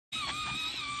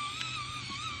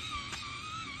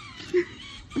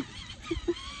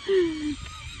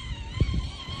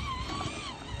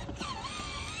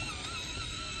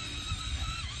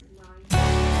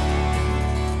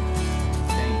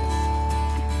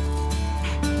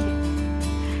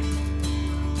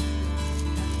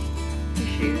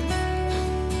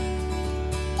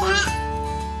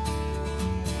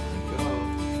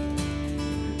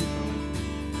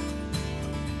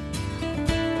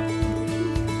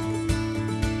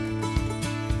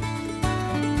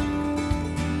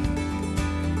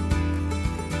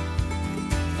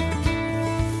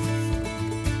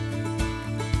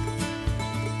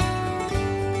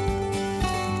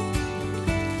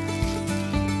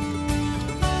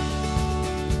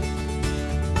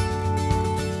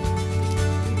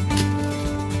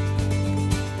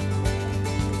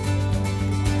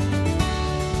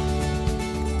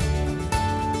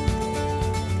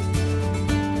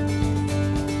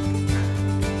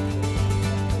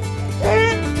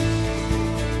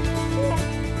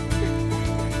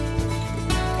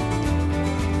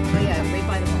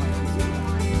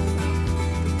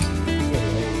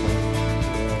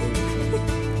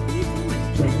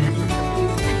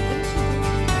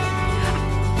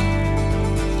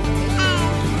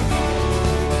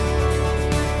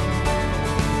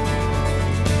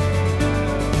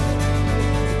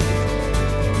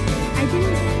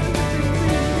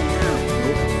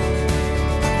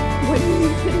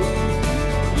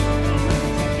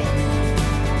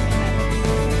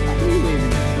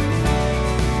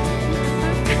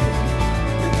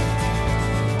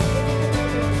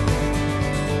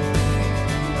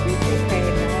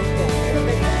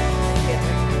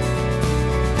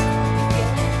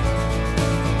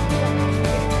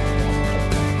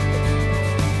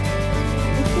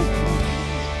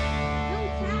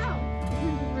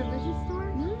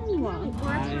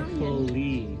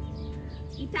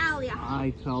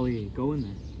Italy. Go in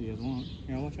there if you guys want.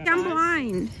 Here, I'll watch out. I'm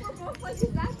blind. We're both like, is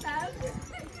that bad?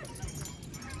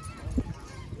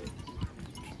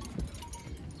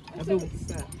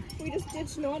 We just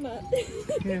ditched Nonna.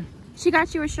 Yeah. She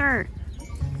got you a shirt.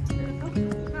 I was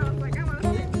like, I want to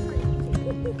sit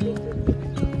free.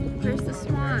 There's the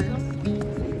swans.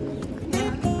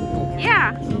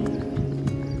 Yeah.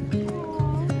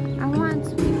 I want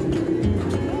to.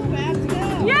 Oh, that's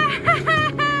good. Yay!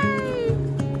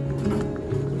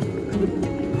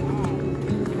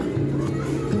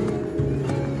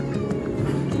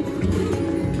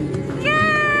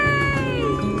 Yay!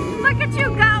 Look at you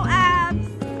go, Abs!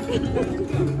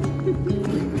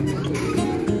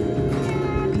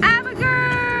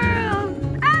 Abigail!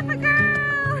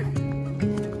 Abigail!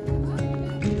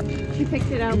 She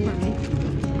picked it out for me.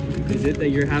 Is it that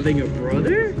you're having a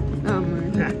brother? Oh my.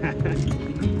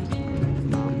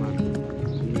 Mama.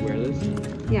 Can you wear this?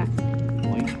 Yeah.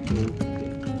 White, blue.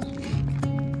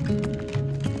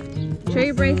 Show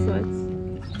your bracelets.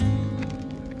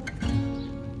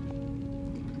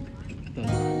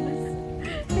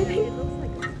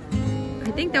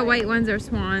 I think the white ones are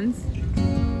swans.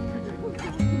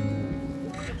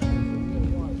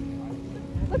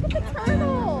 Look at the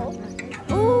turtle.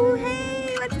 Oh,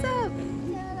 hey, what's up?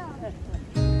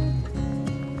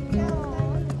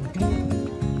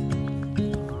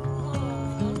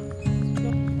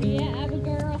 Yeah,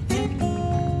 Abigail.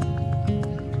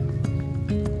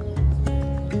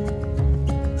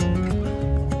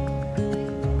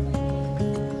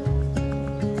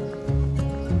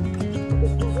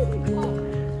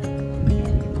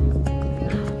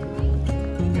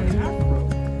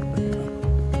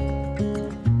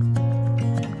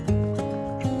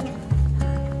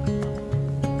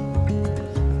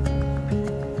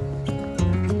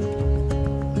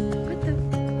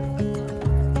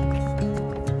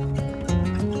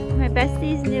 My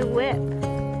bestie's new whip.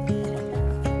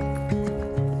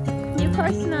 New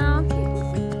car smell.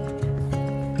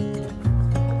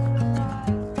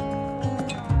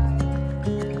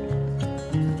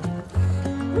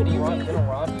 What do you want? They don't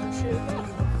rob you and shit.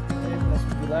 Unless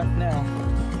we left now.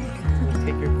 We'll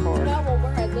take your car. No, well,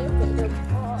 where I live, there's a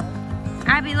car.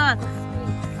 Abby, look.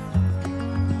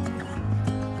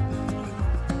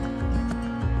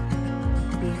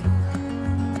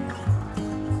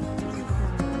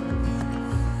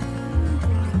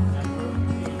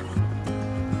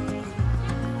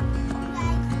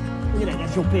 Look at that,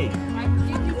 that's so big. I can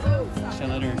give you food. Should I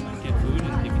let her get food and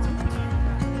take it to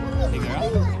take her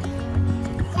out?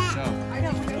 So. I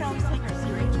know, we can always take her to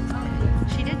see Rachel.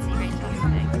 She did see Rachel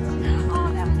today. Oh,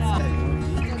 that was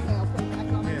okay, I'll put it back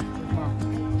on. Here.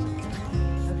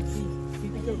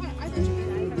 I thought you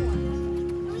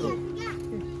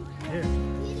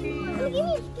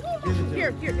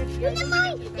Here, here.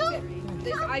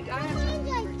 I have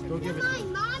Go give it to her.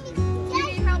 You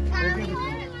need help carrying it?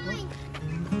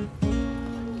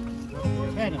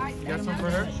 Hannah, you got some for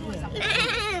her?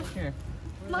 Here.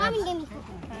 Mommy, give me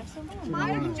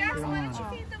Mommy, Jackson, why don't you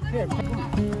feed the little one?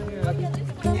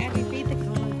 Abby, feed the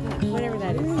whatever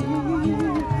that is.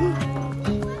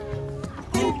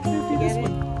 Did you get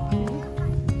it?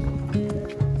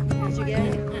 Did you get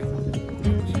it?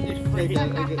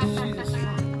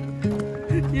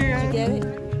 Did you get it?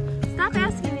 Stop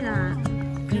asking me that.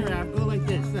 Here, I'll go like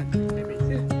this. Look.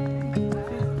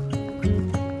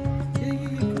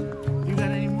 You got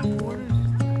any more quarters?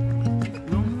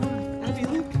 No more? Abby,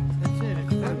 look. That's it.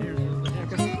 It's down here.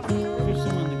 There's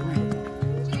some on the ground.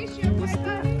 Jason, what's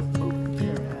that?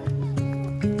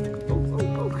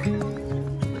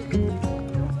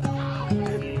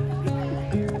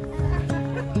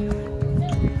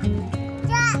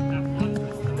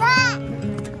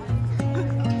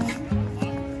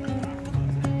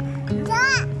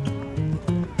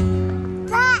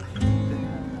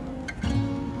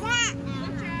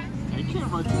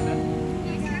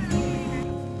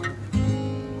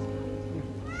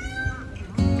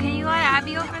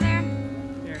 Abby over there?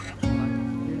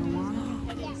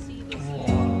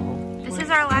 This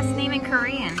is our last name in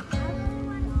Korean.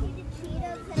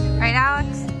 Right,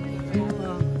 Alex?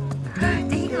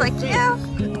 Did he lick you?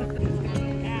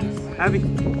 Abby,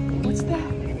 what's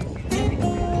that?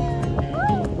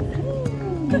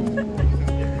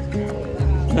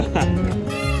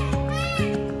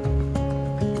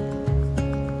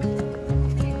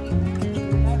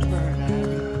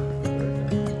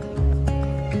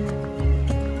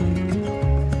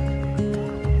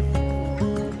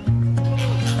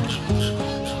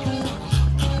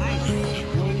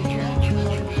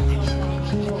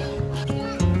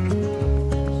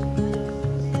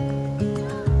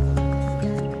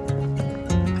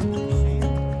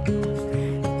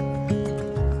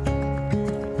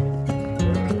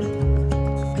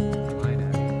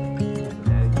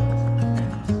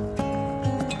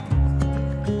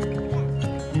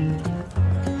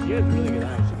 She has really good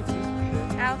eyes. She can see some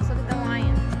shit. Alex, look at the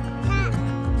lion.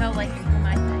 No, like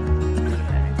my thing.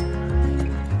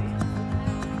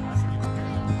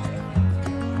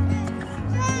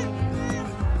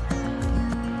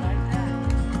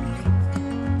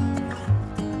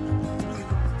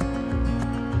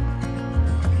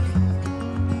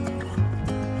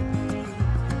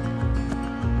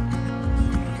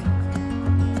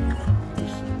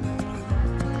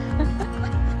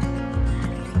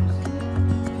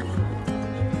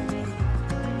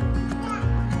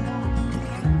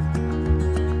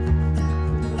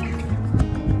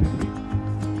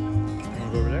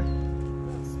 Wanna go over there?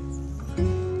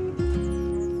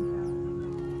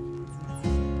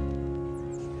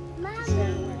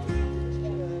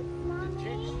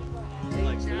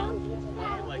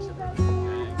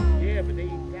 Yeah, but they eat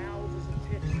thousands of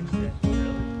ticks and shit.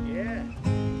 Really? Yeah.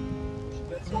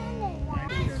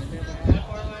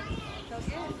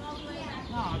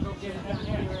 No, I'll go get it down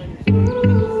there.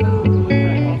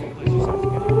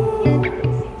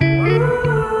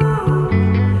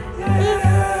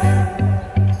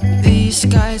 These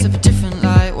skies have a different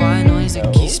light, white noise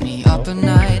that keeps me up at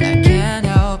night. I can't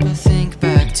help but think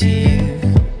back to you.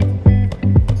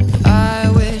 I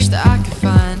wish that I could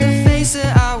find a face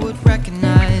that I would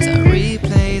recognize. I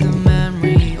replay the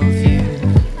memory of you.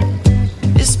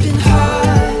 It's been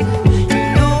hard, you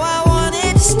know I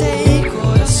wanted to stay,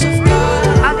 caught us off guard.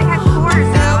 Oh, they have cores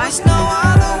There now. was no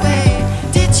other way,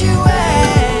 did you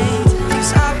wait?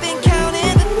 'Cause I've been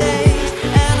counting the days,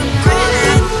 and I'm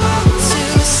calling up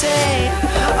to say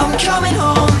I'm coming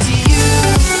home to you.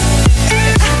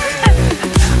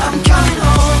 I'm coming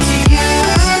home to you.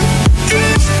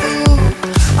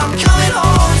 I'm coming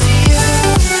home to you.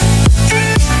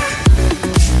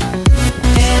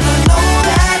 And I know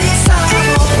that it's time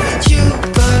with you,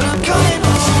 but I'm coming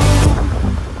home.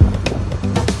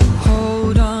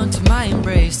 Hold on to my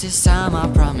embrace, this time I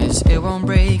promise it won't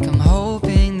break. I'm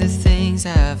hoping that things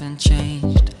haven't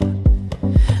changed.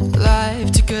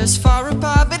 Life took us far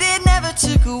apart, but it never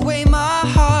took away my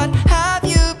heart. Have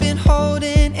you been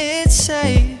holding it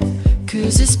safe?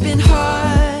 'Cause it's been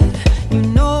hard, you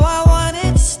know I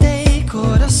wanted to stay,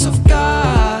 caught us off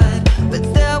guard,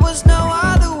 but there was no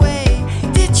other way.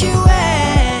 Did you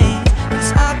wait?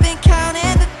 'Cause I've been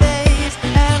counting the days,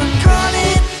 and I'm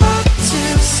calling up to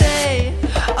say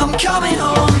I'm coming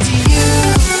home to you.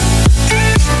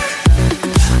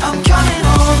 I'm coming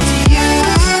home to you.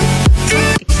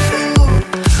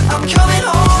 I'm coming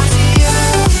home to you.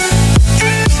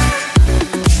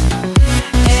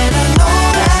 And I know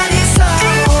that it's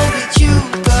time with you,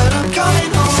 but I'm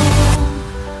coming home.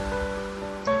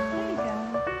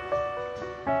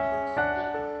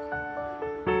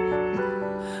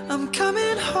 I'm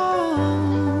coming home.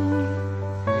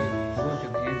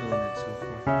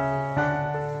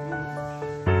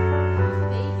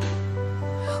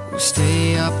 We'll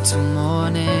stay up till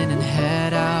morning and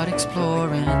head out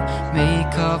exploring,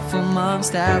 make up for months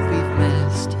that we've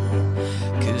missed.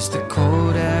 'Cause the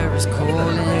cold air is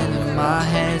calling and my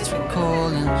head's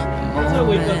recalling the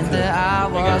moment that I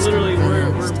was Literally, we're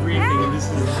convinced. briefing and this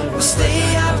is We'll stay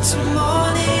up till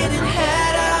morning and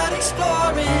head out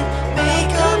exploring,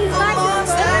 make up for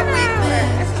months that we've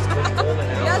missed.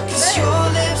 'Cause your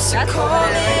lips are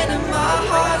calling and my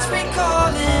heart's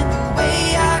recalling the way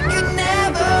I could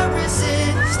never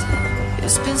resist.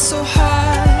 It's been so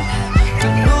hard, I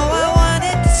know I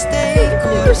wanted to stay,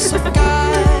 close to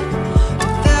God,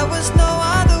 but there was no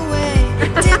other way.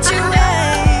 Did you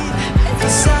wait?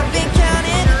 'Cause I've been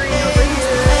counting the days,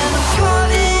 and I'm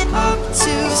calling up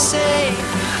to say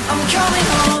I'm coming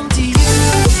home to you.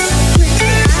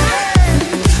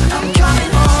 I'm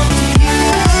coming home to you.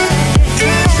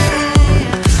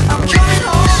 I'm coming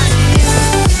home to you.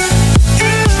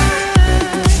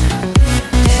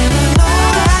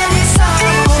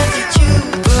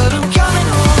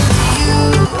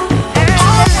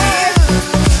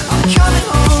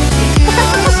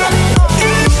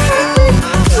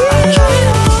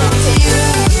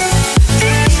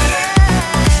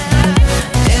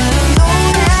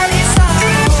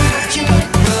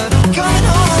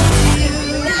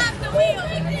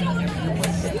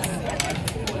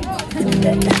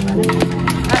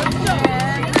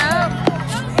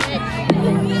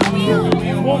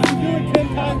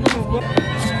 Abby,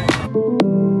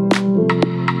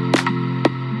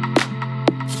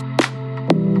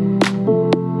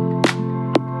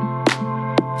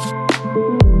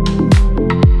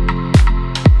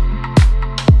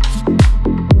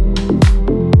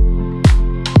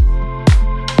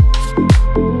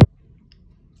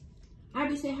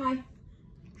 say hi.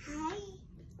 Hi.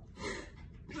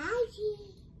 Hi.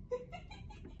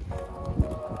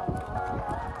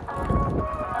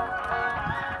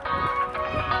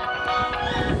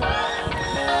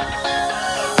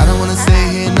 I don't wanna stay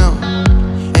here, no.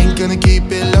 Ain't gonna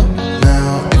keep it low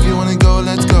now. If you wanna go,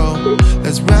 let's go.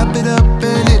 Let's wrap it up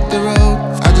and hit the road.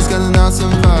 I just got an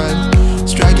awesome vibe,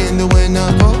 striking the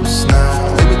winner post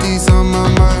now. Liberty's on my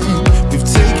mind. We've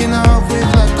taken off, we've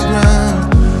left the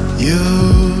ground. You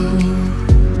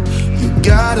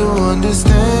gotta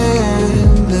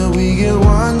understand that we get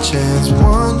one chance,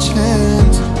 one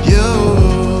chance.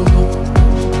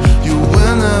 You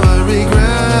will never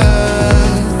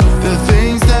regret the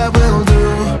things that we'll do.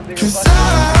 'Cause I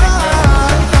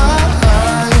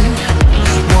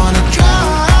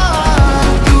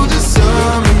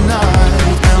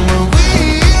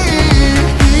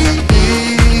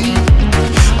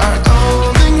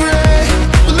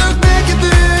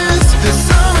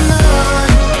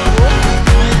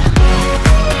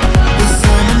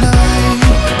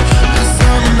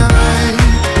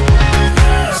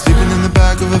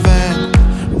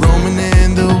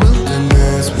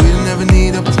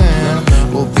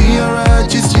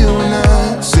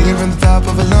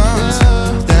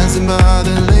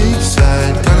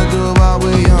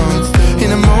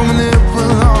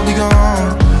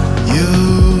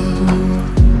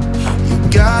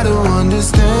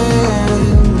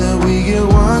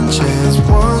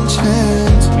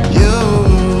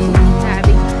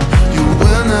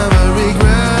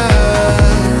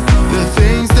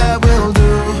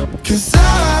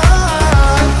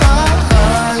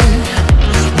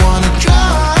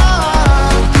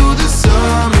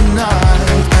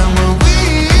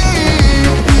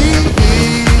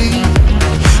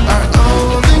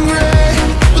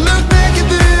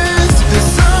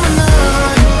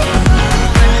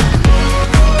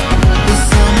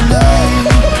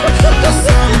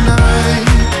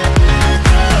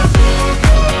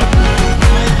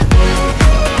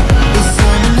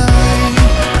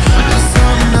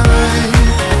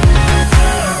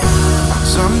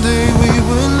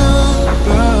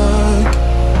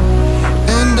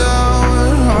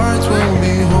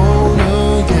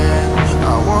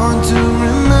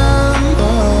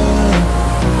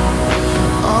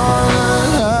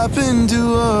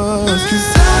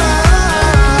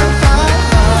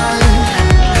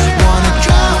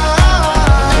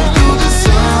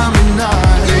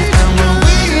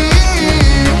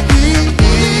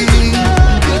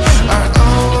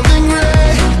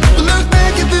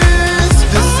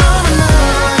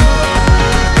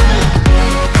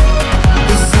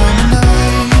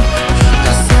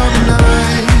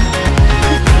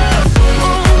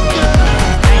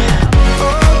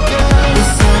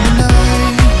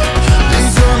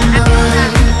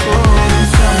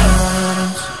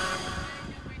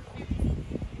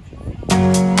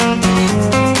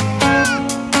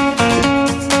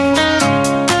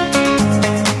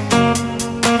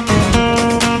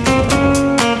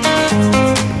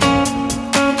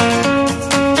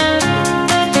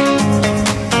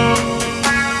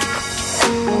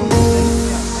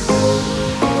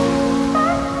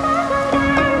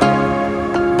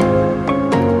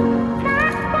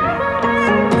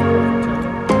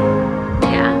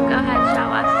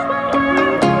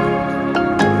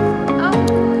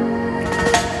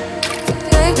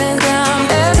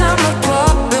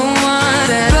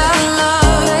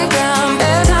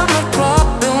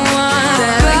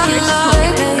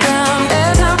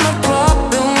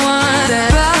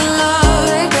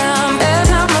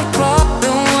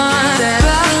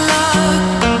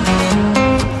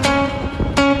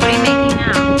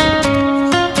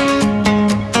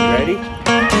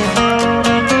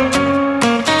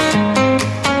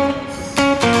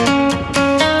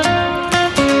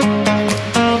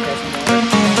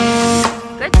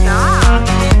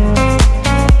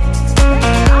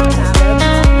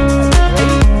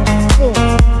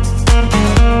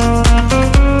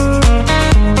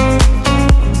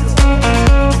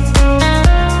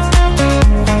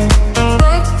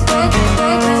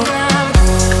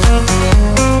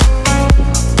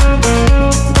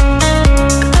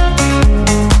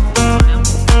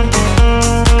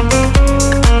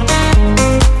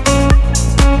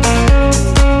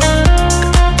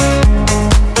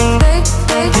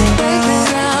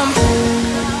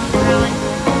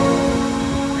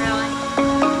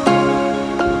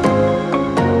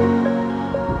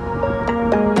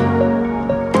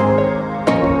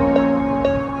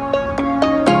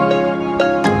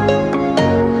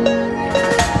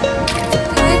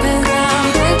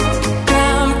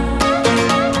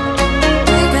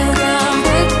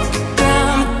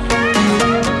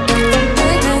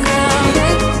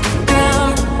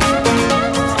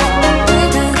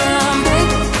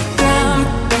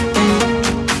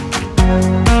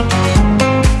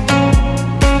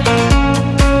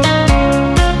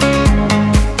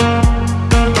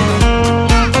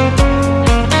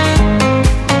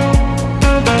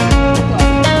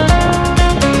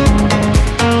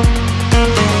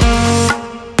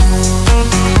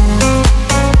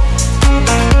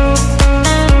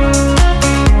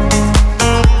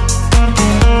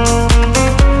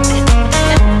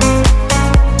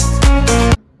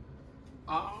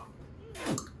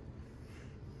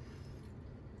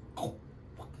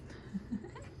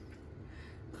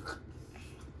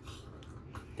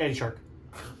Daddy shark.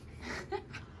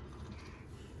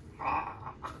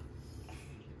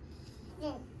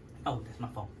 Oh, that's my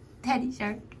phone. Daddy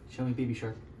shark. Show me baby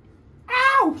shark.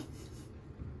 Ow!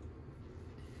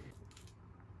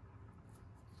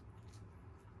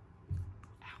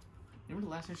 Remember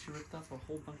the last time she ripped off a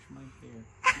whole bunch of my hair?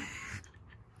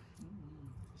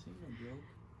 This ain't no joke.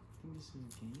 I think this is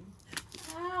a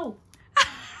game. Ow!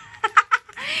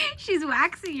 She's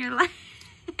waxing your leg.